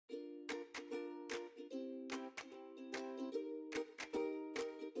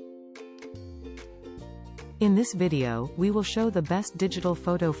In this video, we will show the best digital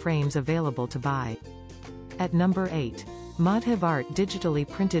photo frames available to buy. At number 8. Madhav Art Digitally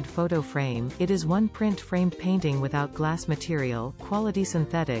Printed Photo Frame. It is one print framed painting without glass material, quality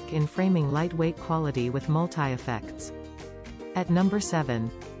synthetic in framing, lightweight quality with multi-effects. At number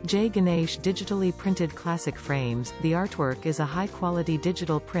 7. J. Ganesh Digitally Printed Classic Frames. The artwork is a high-quality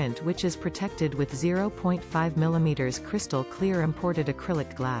digital print which is protected with 0.5 mm crystal clear imported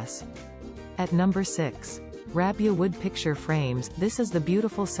acrylic glass. At number 6. Rabia Wood Picture Frames. This is the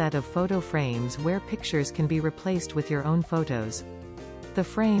beautiful set of photo frames where pictures can be replaced with your own photos. The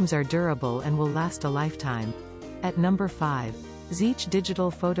frames are durable and will last a lifetime. At number 5. Xech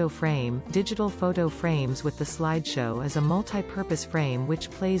Digital Photo Frame. Digital photo frames with the slideshow is a multi-purpose frame which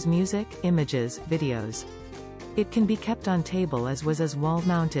plays music, images, videos. It can be kept on table as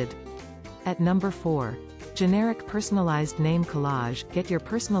wall-mounted. At number 4. Generic Personalized Name Collage. Get your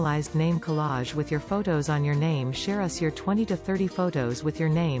personalized name collage with your photos on your name. Share us your 20 to 30 photos with your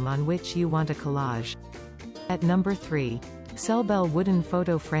name on which you want a collage. At number 3. Cellbell Wooden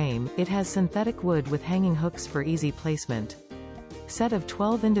Photo Frame. It has synthetic wood with hanging hooks for easy placement. Set of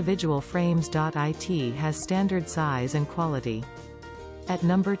 12 individual frames. It has standard size and quality. At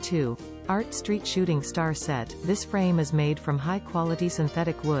number 2. Art Street Shooting Star Set. This frame is made from high-quality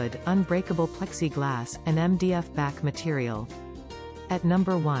synthetic wood, unbreakable plexiglass, and MDF back material. At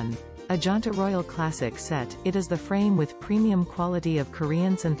number 1. Ajanta Royal Classic Set. It is the frame with premium quality of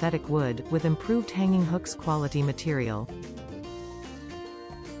Korean synthetic wood, with improved hanging hooks quality material.